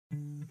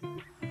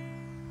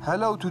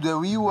Hello to the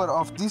viewer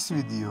of this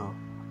video.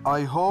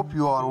 I hope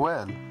you are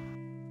well.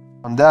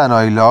 And then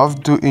I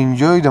love to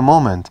enjoy the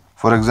moment.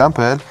 For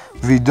example,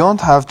 we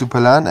don't have to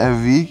plan a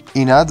week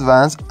in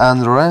advance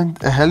and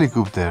rent a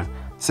helicopter,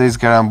 says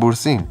Kerem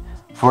Bursin.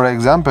 For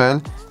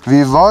example,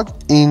 we walk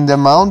in the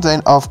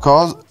mountain of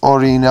cars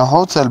or in a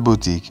hotel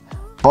boutique,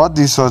 but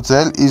this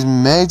hotel is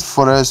made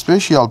for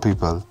special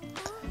people.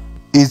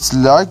 It's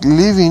like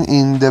living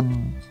in the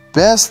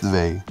best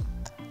way.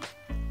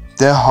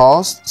 The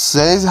host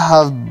says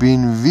have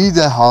been with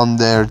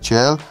Hande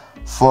Ercel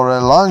for a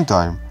long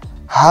time.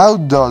 How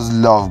does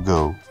love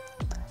go?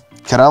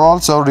 Kerem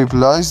also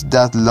replies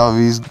that love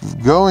is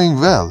going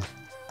well.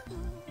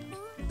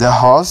 The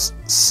host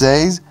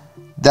says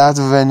that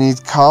when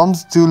it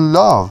comes to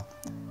love,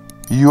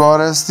 you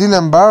are still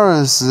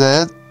embarrassed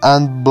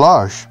and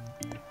blush.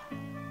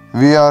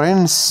 We are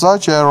in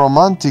such a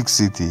romantic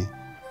city.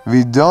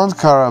 We don't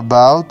care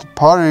about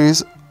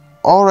Paris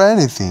or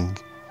anything.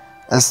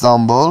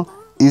 Istanbul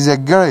is a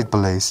great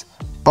place,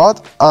 but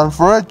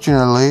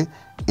unfortunately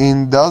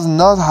it does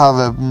not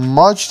have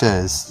much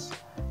taste.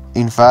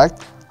 In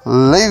fact,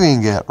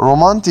 living a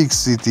romantic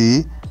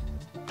city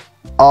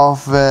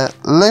of a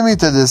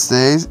limited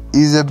stays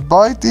is a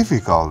bit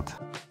difficult.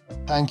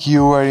 Thank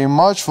you very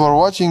much for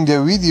watching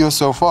the video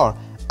so far,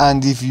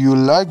 and if you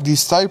like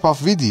this type of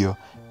video,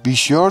 be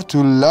sure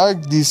to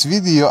like this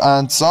video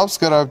and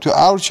subscribe to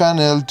our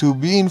channel to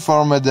be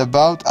informed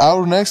about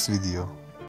our next video.